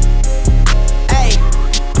happen. Hey,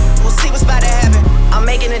 we'll see what's about to happen. I'm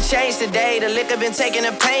making a change today. The liquor been taking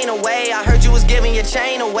the pain away. I heard you was giving your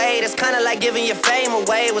chain away. That's kinda like giving your fame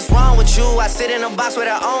away. What's wrong with you? I sit in a box where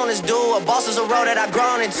the owners do. A boss is a road that I've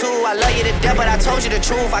grown into. I love you to death, but I told you the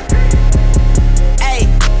truth. Hey,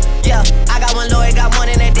 yeah, I got one lawyer, got one,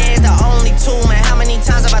 and that day is the only two, man. How many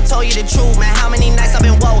times have I told you the truth, man? How many nights I've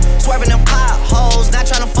been woke, swerving them potholes, not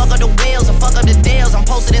trying to fuck up the wheels or fuck up the deals. I'm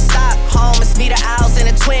posted in Stockholm, it's me, the Owls, and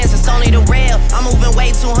the twins, it's only the real. I'm moving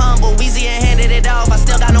way too humble, Weezy and handed it off, I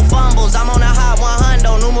still got no fumbles. I'm on a hot 100,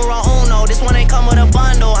 numero uno, this one ain't come with a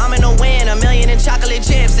bundle. I'm in the win, $1 million in chocolate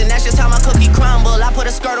chips, and that's just how my cookie crumble. I put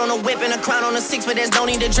a skirt on a whip and a crown on a 6, but there's no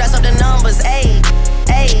need to dress up the numbers. Ayy,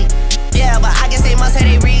 ayy. Yeah, but I guess they must have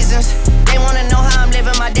their reasons. They wanna know how I'm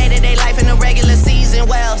living my day-to-day life in the regular season.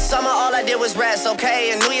 Well, summer all I did was rest,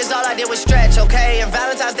 okay? And New Year's all I did was stretch, okay? And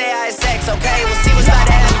Valentine's Day I had sex, okay? We'll see what's about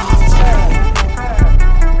to happen.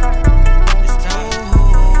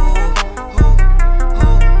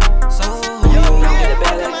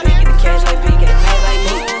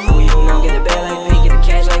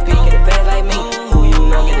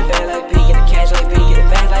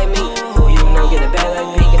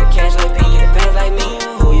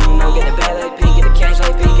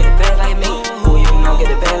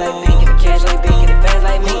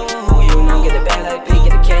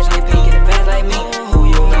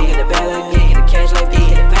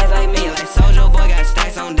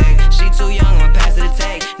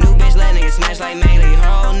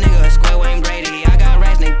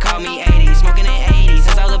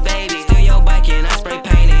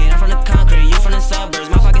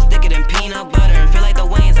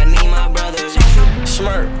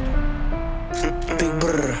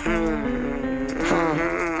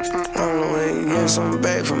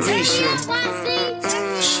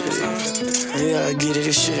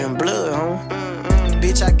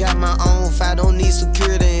 got my own fight, don't need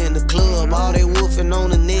security in the club. All they woofing on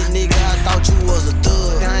the net, nigga, I thought you was a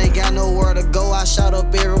thug. I ain't got nowhere to go, I shot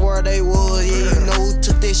up everywhere they was. Yeah, you know who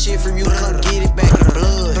took this shit from you, come get it back in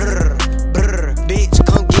blood. Brr, brr, bitch,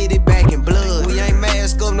 come get it back in blood. We ain't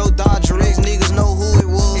mask up, no Dodger X, niggas know who it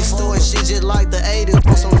was. Extorting shit just like the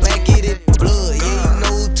 80s, so back get it in blood. Yeah, you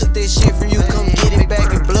know who took this shit from you, come get it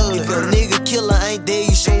back in blood. If a nigga killer ain't there,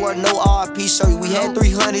 you should wear no RP shirt. We had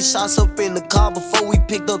 300 shots up in the car before we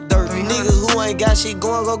picked up dirt. You niggas who ain't got shit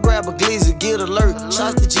going, go grab a glizzy, get alert.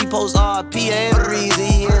 Shots to G-Post RP and the reason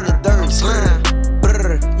he in the dirt.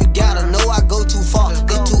 Brr, you gotta know I go too far.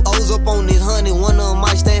 There's 2 O's up on this honey, one of them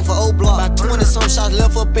might stand for O-Block. About 20 some shots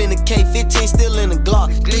left up in the K, 15 still in the Glock.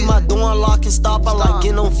 Leave my door unlocked and stop, I like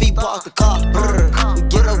getting on feet, park the car. Brr, we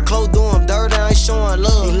get up close, doing dirt, I ain't showing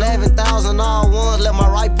love. 11,000 all ones, left my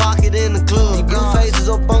right pocket in the club. These blue faces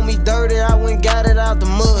up on me dirty, I went got it out the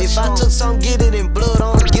mud. If I took some, get it in blood,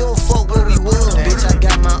 I don't give a fuck where we was. Bitch, I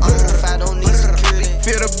got my own, if I don't need security.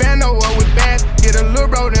 Fill the bando up with bags, get a little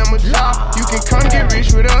bro them a job. You can come get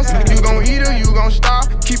rich with us, you gon' eat or you gon' starve.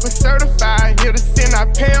 Keep it certified, here to sin, I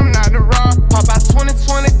pay them not to rob. Pop out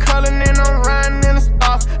 2020 color, and I'm riding in the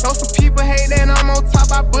stars. Know some people hate that I'm on top,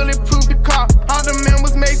 I bulletproof the car. All the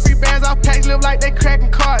members make free bands, all packs live like they cracking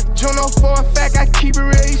cards. Juno for a fact, I keep it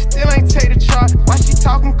real, he still ain't take the charge. Why she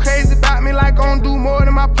talking crazy about me like I don't do more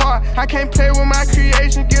than my part? I can't play with my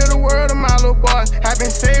creation, give the world to my little boys. I've been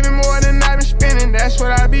saving more than I've been spending, that's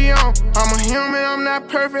what I be on. I'm a human, I'm not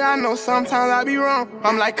perfect, I know sometimes I be wrong.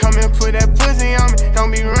 I'm like, come and put that pussy on me,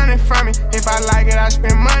 don't be running from me. If I like it, I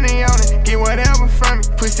spend money on it, get whatever from me.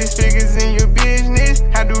 Put 6 figures in your business,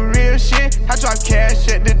 I do real shit. I drop cash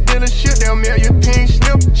at the dealership, they'll mail your pink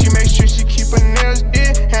slip. She make sure she keep her nails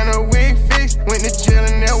did and her wig fixed. Went to jail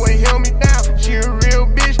and that way held me down. She a real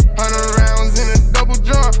bitch, 100 rounds in a double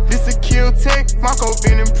drum. This a kill tech, Marco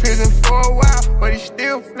been in prison for a while, but he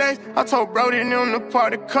still flex. I told Brody them to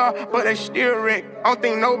park the car, but they still wreck. I don't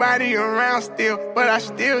think nobody around still, but I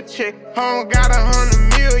still check. I don't got 100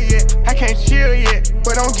 mil yet, I can't chill yet,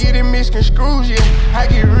 but don't get it misconstrued yet. I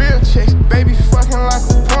get real checks, baby fucking like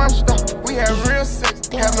a porn star. We have real sex,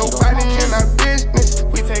 have nobody in our business.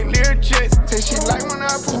 We take lyric checks, say she like when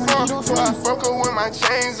I perform. So I fuck her with my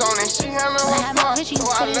chains on and she handle her part. So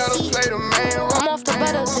I let her play the main role. I'm off the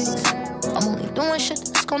better things, I'm only doing shit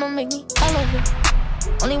that's gonna make me elevate.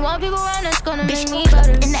 Only one people around that's gonna make me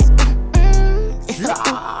better. In that it's like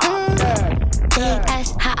they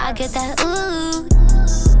ask how I get that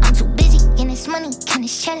I'm too busy getting this money, getting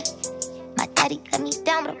this cheddar. My daddy let me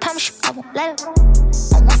down, but I promise you I won't let him.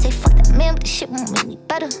 I won't say fuck that man, but this shit won't make me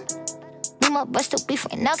better. Me and my bruh still beef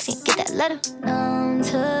right now, 'cause he ain't get that letter. Numb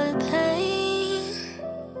to the pain,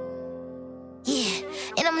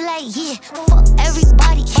 yeah. And I'm like, yeah, fuck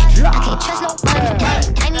everybody. I can't trust nobody.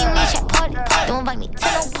 I ain't even reach that party. Don't invite me to no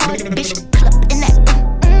party. Bitch, pull up in that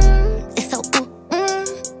it's so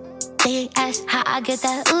They ask how I get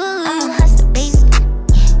that I'm a hustler, baby.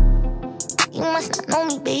 Yeah. You must not know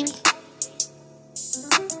me, baby.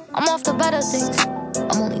 I'm off the better things,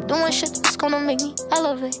 I'm only doing shit that's gonna make me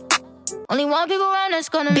elevate. Only one people around that's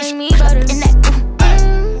gonna make me better. In that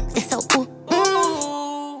it's so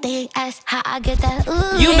They ask how I get that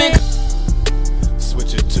You been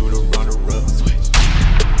switch it to the runner-up.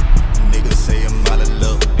 Niggas say I'm out of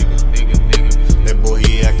luck. That boy,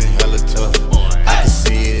 he acting hella tough. I can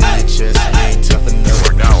see it in your chest, he ain't tough enough.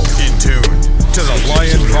 We're now in tune to the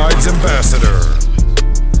Lion Vibes Ambassador.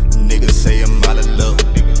 Niggas say I'm out of luck.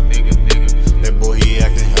 That boy, he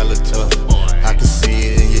acting hella tough. I can see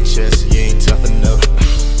it in your chest, you ain't tough enough.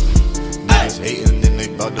 Niggas hating, then they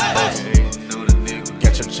bout to bust.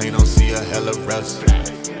 Got your chain on, see a hella rust.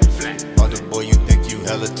 Oh, the boy, you think you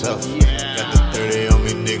hella tough. Got the 30 on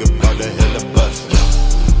me, nigga, bout the hella bust.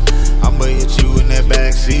 I'ma hit you in that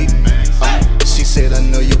backseat. She said, I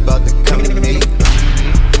know you bout to come to me.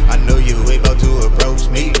 I know you ain't about to approach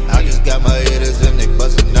me. I just got my hitters and they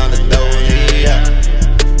bustin' down the door, yeah.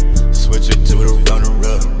 Switch it to the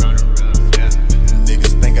runner-up.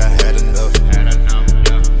 Niggas think I had enough.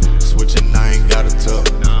 Switching, I ain't got a tough.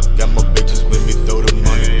 Got my bitches with me, throw the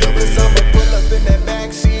money double. Cause I'ma pull up in that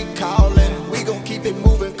backseat callin'. We gon' keep it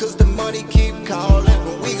moving cause the money keep callin'.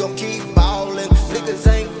 But we gon' keep ballin', niggas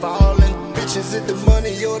ain't fallin'. Bitches hit the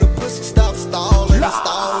money or the pussy stop stallin'.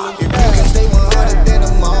 If you can stay 100 then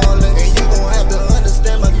I'm all in. And you gon' have to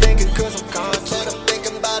understand my thinking cause I'm conscious. I'm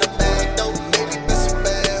thinking about a bag though, maybe miss a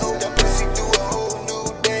bad hoe. That pussy do a whole new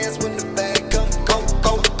dance when the bag come, go,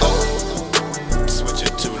 go, go. Switch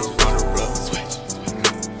it to the runner-up.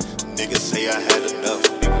 Niggas say I had enough.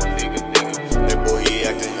 That boy, he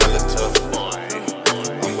acting hella tough.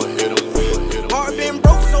 I'ma hit him. Hard been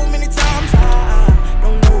broke so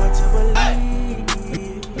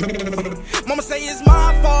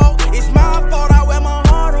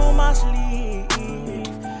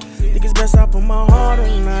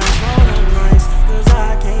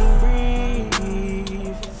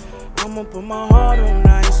put my heart on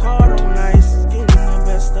ice, getting the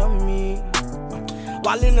best of me.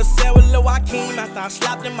 While in the cell with Lil Joaquin, after I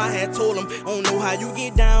slapped him, I had told him, I don't know how you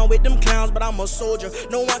get down with them clowns, but I'm a soldier.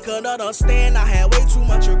 No one could understand, I had way too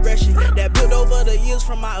much aggression that built over the years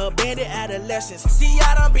from my abandoned adolescence. See,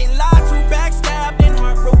 I done been lied to, backstabbed, and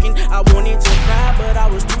heartbroken. I wanted to cry, but I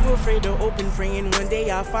was too afraid to open. Praying one day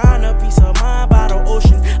I find a peace of mind by the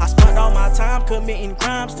ocean. I spent all my time committing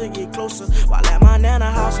crimes to get closer. While at my nana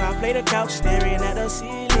house, I played the couch, staring at the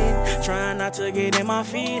ceiling, trying not to get in my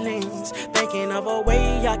feelings, thinking of a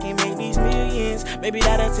way I can make these millions. Maybe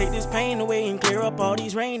that'll take this pain away and clear up all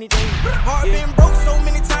these rainy days. Heart been broke so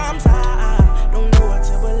many times, I don't know what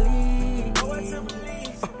to believe.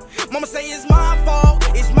 Mama say it's my fault,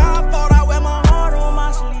 I wear my heart on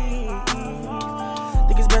my sleeve.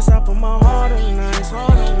 Think it's best I put my heart on ice,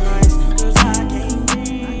 cause I can't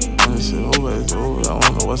breathe. I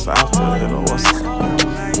don't know what's after it or what's,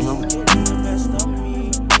 you know.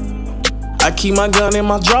 I keep my gun in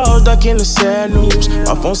my drawers, ducking the sad news.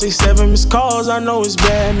 My phone say 7 missed calls, I know it's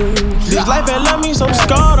bad news. This life had left me so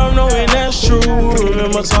scarred, I'm knowing that's true.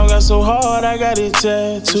 Remember time got so hard, I got it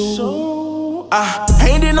tattooed. I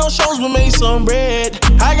ain't did no shows, but made some bread.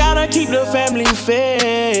 I gotta keep the family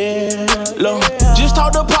fed. Look, just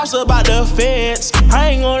talk to Pops about the feds.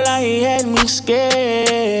 I ain't gon' lie, he had me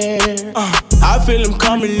scared. I feel him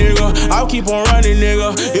coming, nigga. I'll keep on running,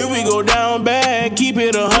 nigga. If we go down bad, keep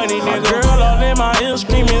it 100, nigga. Girl all in my ear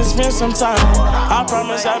screaming, spend some time. I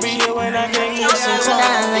promise I'll be here when I can get some time.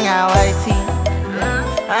 I got white teeth.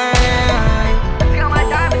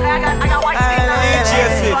 I got white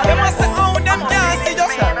teeth. They must have owned them guys.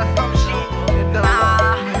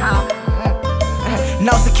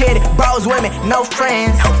 No security, bros with me, no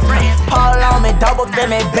friends. Paul on me, double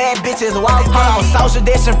dimming, bad bitches walk. Hold on, social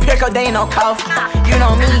distance, pick up, they ain't no coffee. You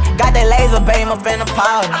know me, got that laser beam up in the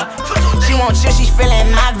party. She want shit, she's feeling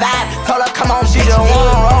my vibe. Told her, come on, she just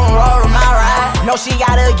wanna roll to my ride. No, she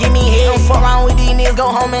gotta give me head. Don't fuck around with these niggas, go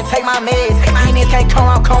home and take my meds. These niggas can't come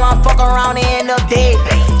around, fuck around and end up dead.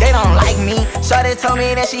 They don't like me, Shawty told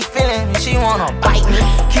me that she feeling me, she wanna bite me.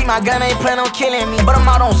 Keep my gun, ain't plan on killing me, but I'm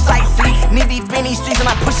out on sightsee. Knee deep in these streets and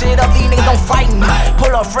I push it up, these niggas don't fight me.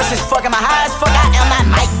 Pull up fresh as fuck, and my high as fuck, I am, I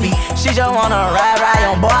might be. She just wanna ride,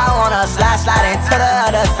 on boy, I wanna slide into the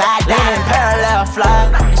other side. Then in parallel fly,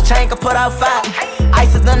 this chain can put out fire.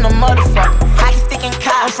 Icer than the motherfucker, hockey stick and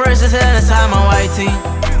cotton. I'm fresh as hell inside my white tee.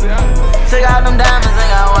 Took out them diamonds and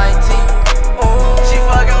got white tee. She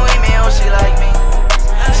fucking with me, oh she like me.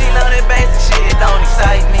 She love that basic shit, it don't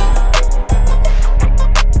excite me.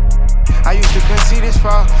 I used to couldn't see this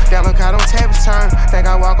far. That look how them tables turn. Think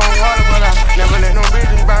I walk on water, but I never let no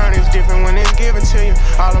bridges burn. It's different when it's given to you.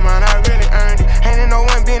 All of mine, I really earned it. Ain't in no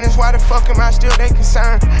one business, why the fuck am I still they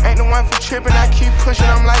concerned? Ain't the one for tripping, I keep pushing,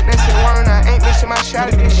 I'm like that's the one. I ain't missing my shot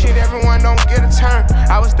at this shit, everyone don't get a turn.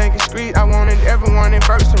 I was thinking street, I wanted everyone in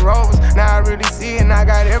verse and rovers. Now I really see it, and I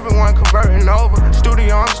got everyone converting over.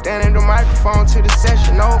 Studio, I'm standing the microphone till the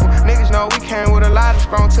session over. Niggas know we came with a lot of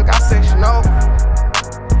strong, took our section over.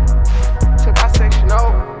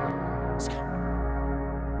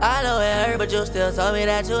 I know it hurt, but you still told me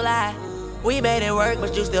that you lied. We made it work,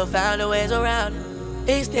 but you still found the ways around it.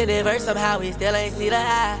 Extended verse, somehow we still ain't see the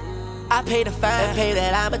high. I paid the fine, and paid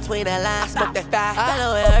that line between the lines, smoke that fire. I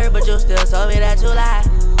know it hurt, but you still told me that you lied.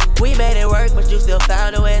 We made it work, but you still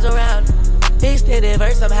found the ways around it. Extended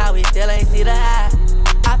verse, somehow we still ain't see the high.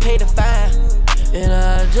 I paid the fine, and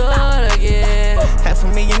I'll do it again.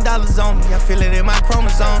 $500,000 on me, I feel it in my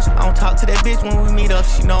chromosomes. I don't talk to that bitch when we meet up,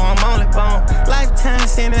 she know I'm on the phone. Lifetime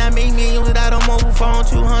sending, I make millions without a mobile phone.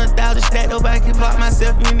 200,000 stacked up, I can block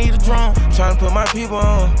myself and you need a drone. Tryna put my people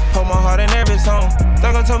on, put my heart in every song.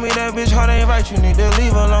 Thugger told me that bitch heart ain't right, you need to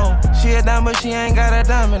leave alone. She a dime, but she ain't got a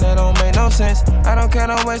diamond, that don't make no sense. I don't care,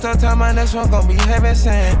 don't waste no time, my next one gon' be heaven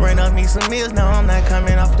sent. Ran up me some meals, now I'm not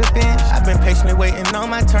coming off the bench. I've been patiently waiting on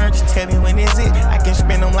my turn, just tell me when is it. I can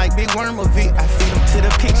spin them like Big Worm of it. I feed them to the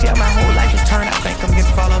pics, yeah, my whole life is turned. I think I'm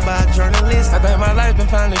getting followed by a journalist. I think my life been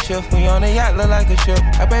finally shift. We on a yacht, look like a ship.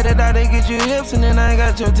 I bet that they get you hips, and then I ain't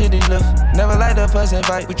got your titties lift. Never like the fuss and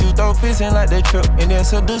fight, but you throw fists in like they trip. And then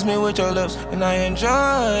seduce me with your lips, and I enjoy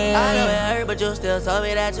it. I know it hurt, but you still told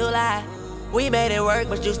me that you lied. We made it work,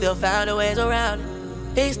 but you still found the ways around it.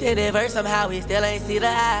 Extended verse, somehow we still ain't see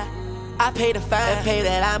the high. I paid the fine, and paid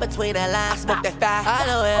that line between the lines, smoke that fire. I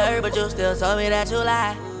know it hurt, but you still told me that you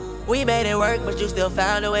lied. We made it work, but you still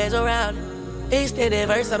found the ways around it. Extended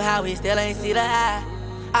verse, somehow we still ain't see the high.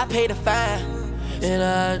 I paid the fine, and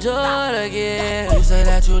I do it again. You say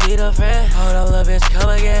that you need a friend, hold up, little bitch, come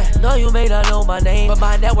again. No, you may not know my name, but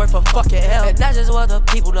my net worth for fucking hell. And that's just what the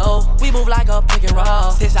people know. We move like a pick and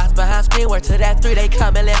roll. 6 shots behind screen, work to that 3, they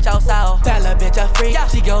come and let y'all out. That little bitch a freak,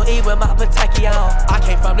 she gon' eat with my Pataki on. I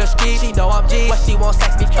came from the street, she know I'm G. What she want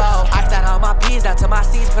sex me for? I got all my P's, down to my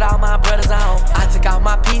C's, put all my brothers on. I took out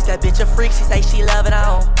my piece, that bitch a freak, she say she love it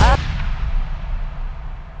on.